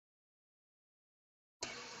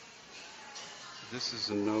This is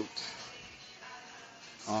a note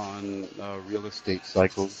on real estate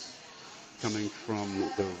cycles coming from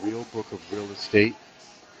the Real Book of Real Estate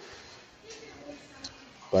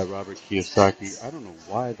by Robert Kiyosaki. I don't know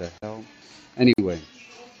why the hell. Anyway,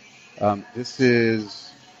 this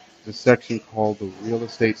is the section called The Real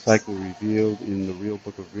Estate Cycle Revealed in the Real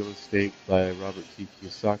Book of Real Estate by Robert T.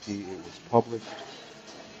 Kiyosaki. It was published,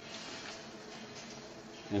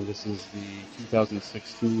 and this is the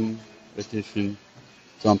 2016 edition.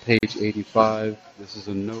 It's on page 85. This is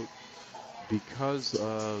a note because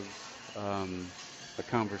of a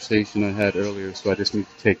conversation I had earlier, so I just need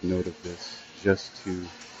to take note of this, just to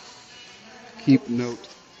keep note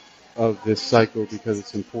of this cycle because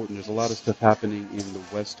it's important. There's a lot of stuff happening in the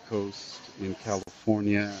West Coast, in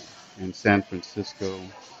California, in San Francisco,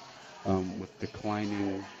 with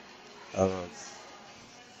uh,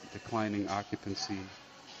 declining occupancy.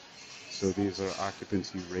 So these are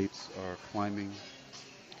occupancy rates are climbing,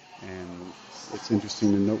 and it's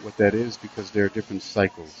interesting to note what that is because there are different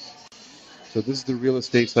cycles. So this is the real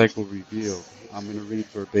estate cycle revealed. I'm going to read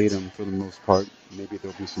verbatim for the most part. Maybe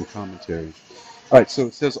there'll be some commentary. All right, so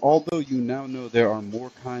it says, although you now know there are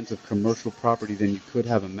more kinds of commercial property than you could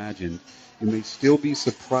have imagined, you may still be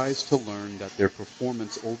surprised to learn that their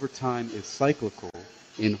performance over time is cyclical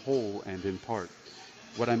in whole and in part.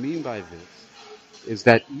 What I mean by this is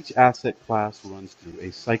that each asset class runs through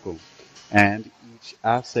a cycle, and each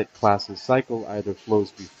asset class's cycle either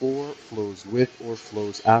flows before, flows with, or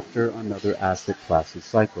flows after another asset class's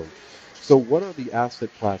cycle. So what are the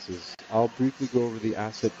asset classes? I'll briefly go over the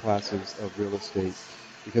asset classes of real estate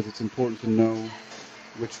because it's important to know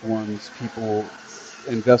which ones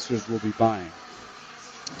investors will be buying.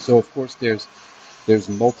 So of course there's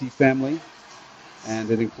multifamily,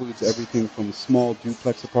 and it includes everything from small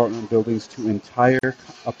duplex apartment buildings to entire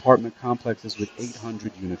apartment complexes with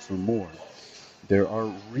 800 units or more. There are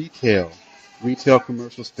retail. Retail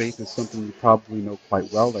commercial space is something you probably know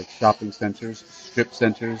quite well, like shopping centers, strip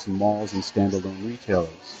centers, malls, and standalone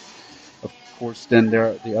retailers. Of course, then there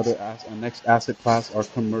are our next asset class are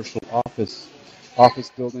commercial office.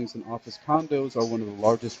 Office buildings and office condos are one of the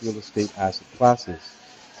largest real estate asset classes.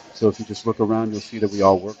 So if you just look around, you'll see that we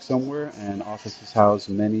all work somewhere, and offices house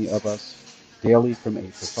many of us daily from 8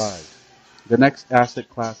 to 5. The next asset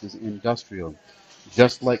class is industrial.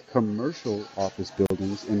 Just like commercial office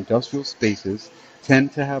buildings, industrial spaces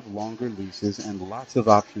tend to have longer leases and lots of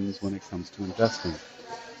options when it comes to investing.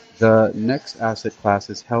 The next asset class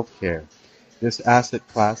is healthcare. This asset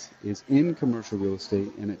class is in commercial real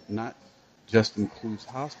estate, and it not just includes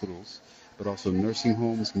hospitals, but also nursing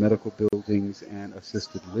homes, medical buildings, and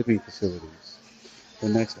assisted living facilities. The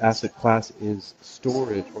next asset class is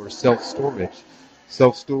storage or self-storage.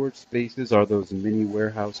 Self-storage spaces are those mini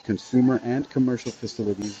warehouse consumer and commercial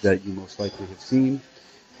facilities that you most likely have seen.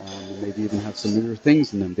 Maybe even have some newer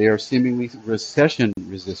things in them. They are seemingly recession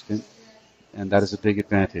resistant, and that is a big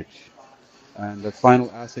advantage. And the final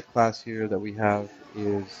asset class here that we have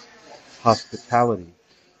is hospitality.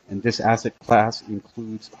 And this asset class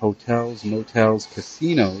includes hotels, motels,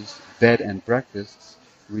 casinos, bed and breakfasts,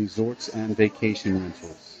 resorts, and vacation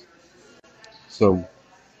rentals. So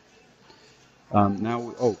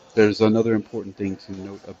there's another important thing to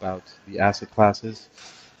note about the asset classes.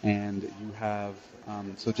 And you have,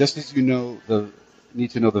 so just as you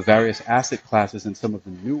need to know the various asset classes and some of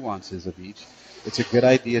the nuances of each, it's a good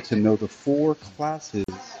idea to know the four classes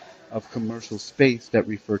of commercial space that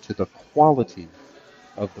refer to the quality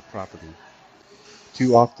of the property.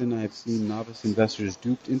 Too often I have seen novice investors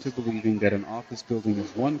duped into believing that an office building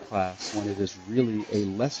is one class when it is really a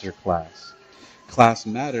lesser class. Class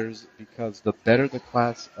matters because the better the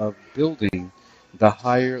class of building, the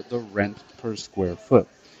higher the rent per square foot.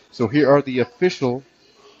 So here are the official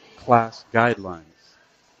class guidelines.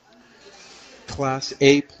 Class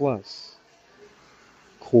A plus,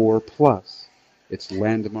 Core plus. Its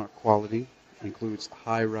landmark quality includes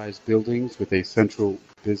high-rise buildings with a central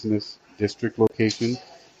business district location,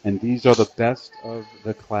 and these are the best of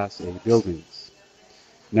the Class A buildings.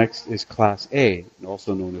 Next is Class A,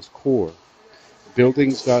 also known as Core.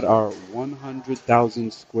 Buildings that are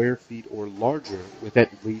 100,000 square feet or larger with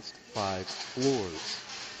at least 5 floors.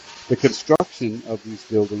 The construction of these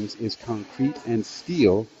buildings is concrete and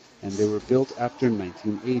steel, and they were built after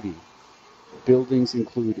 1980. Buildings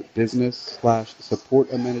include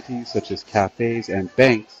business/support amenities such as cafes and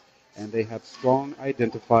banks, and they have strong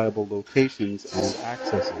identifiable locations and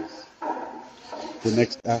accesses. The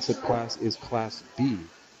next asset class is Class B.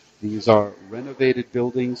 These are renovated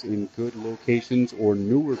buildings in good locations or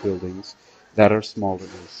newer buildings that are smaller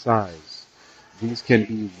in size. These can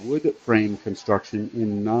be wood frame construction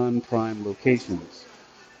in non-prime locations.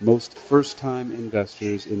 Most first-time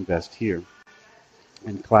investors invest here.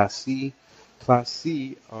 And Class C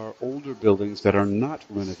are older buildings that are not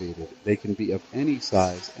renovated. They can be of any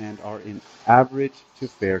size and are in average to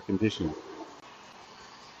fair condition.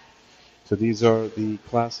 So these are the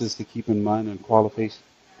classes to keep in mind and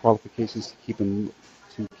qualifications to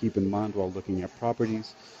keep in mind while looking at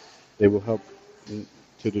properties. They will help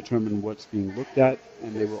to determine what's being looked at,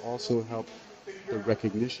 and they will also help the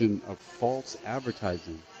recognition of false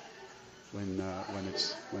advertising when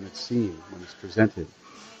it's seen, when it's presented.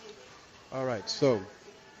 All right, so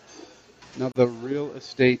now the real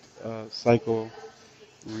estate cycle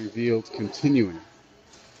revealed, continuing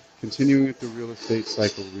with the real estate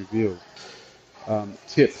cycle revealed.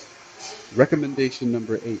 Tip, recommendation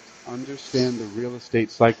number 8, understand the real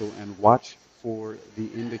estate cycle and watch for the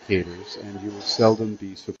indicators, and you will seldom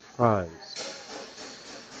be surprised.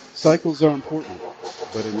 Cycles are important,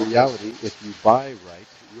 but in reality, if you buy right,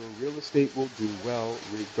 your real estate will do well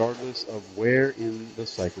regardless of where in the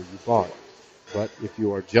cycle you bought. But if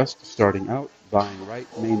you are just starting out, buying right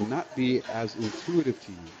may not be as intuitive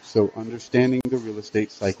to you, so understanding the real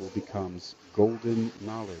estate cycle becomes golden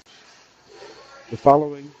knowledge. The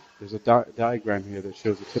following, there's a diagram here that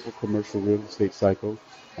shows a typical commercial real estate cycle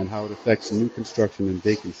and how it affects new construction and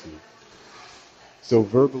vacancy. So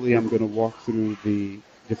verbally, I'm going to walk through the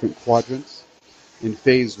different quadrants. In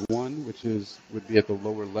phase 1, which would be at the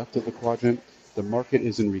lower left of the quadrant, the market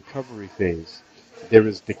is in recovery phase. There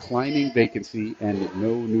is declining vacancy and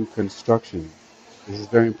no new construction. This is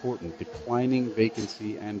very important. Declining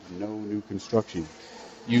vacancy and no new construction.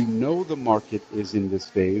 You know the market is in this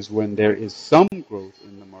phase when there is some growth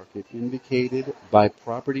in the market indicated by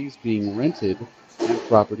properties being rented and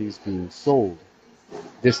properties being sold.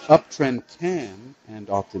 This uptrend can,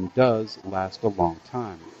 and often does, last a long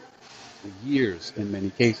time. Years in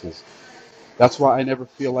many cases. That's why I never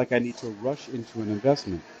feel like I need to rush into an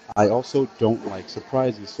investment. I also don't like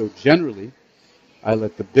surprises, so generally I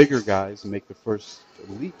let the bigger guys make the first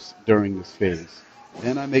leaps during this phase.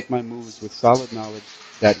 Then I make my moves with solid knowledge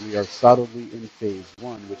that we are solidly in phase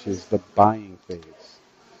 1, which is the buying phase.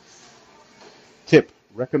 Tip,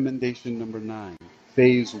 recommendation number 9.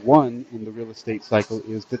 Phase 1 in the real estate cycle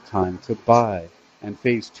is the time to buy, and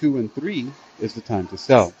phase 2 and 3 is the time to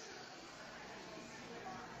sell.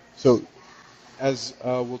 So, as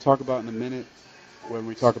we'll talk about in a minute, when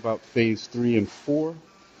we talk about phase 3 and 4,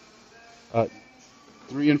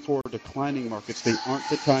 3 and 4 declining markets, they aren't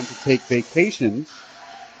the time to take vacations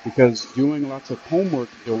because doing lots of homework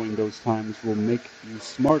during those times will make you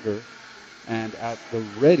smarter and at the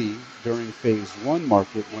ready during phase 1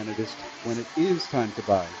 market when it is time to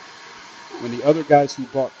buy. When the other guys who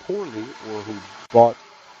bought poorly or who bought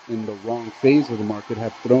in the wrong phase of the market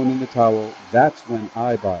have thrown in the towel, that's when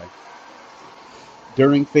I buy.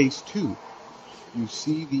 During phase 2, you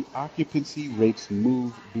see the occupancy rates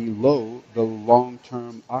move below the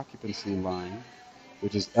long-term occupancy line,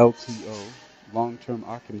 which is LTO, long-term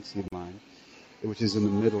occupancy line, which is in the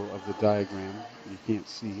middle of the diagram. You can't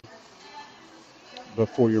see. But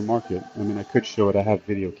for your market, I mean, I could show it. I have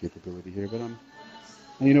video capability here, but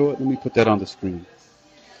you know what? Let me put that on the screen.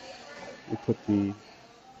 Let's put that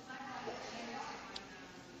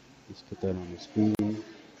on the screen.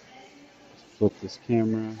 Let's flip this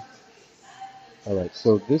camera. All right,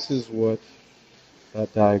 so this is what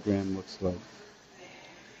that diagram looks like.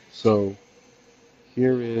 So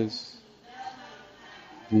here is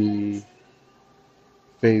the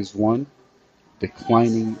phase 1,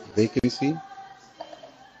 declining vacancy.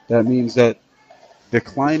 That means that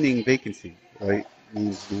declining vacancy, right,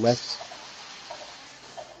 means less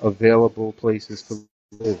available places to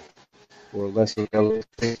live or less available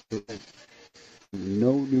space to live.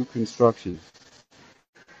 No new construction.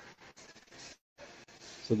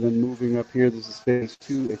 So then moving up here, this is phase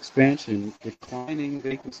 2, expansion, declining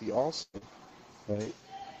vacancy also, right,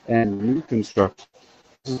 and new construction.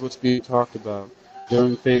 This is what's being talked about.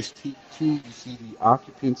 During phase 2, you see the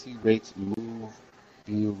occupancy rates move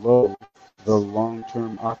below the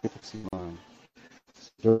long-term occupancy line.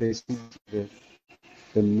 During phase 2,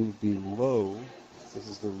 they move below. This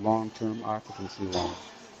is the long-term occupancy line.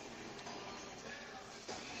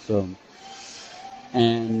 So,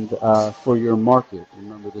 and for your market,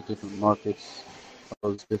 remember the different markets,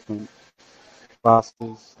 those different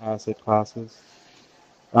classes, asset classes.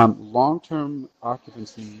 Long-term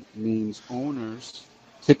occupancy means owners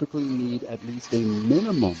typically need at least a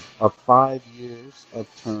minimum of 5 years of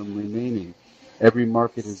term remaining. Every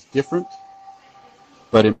market is different,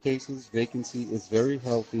 but in cases, vacancy is very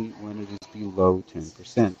healthy when it is below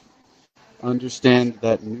 10%. Understand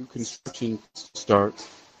that new construction starts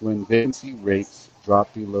when vacancy rates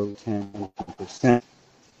drop below 10 or 15%.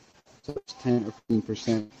 So 10 or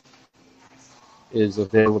 15% is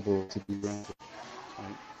available to be rented.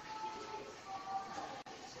 Right?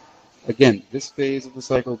 Again, this phase of the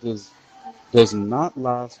cycle does not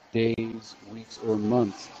last days, weeks, or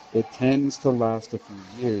months. It tends to last a few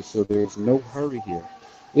years, so there's no hurry here.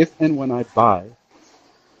 If and when I buy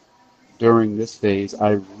during this phase,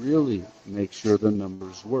 I really make sure the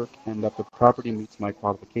numbers work and that the property meets my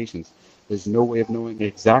qualifications. There's no way of knowing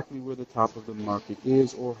exactly where the top of the market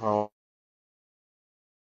is or how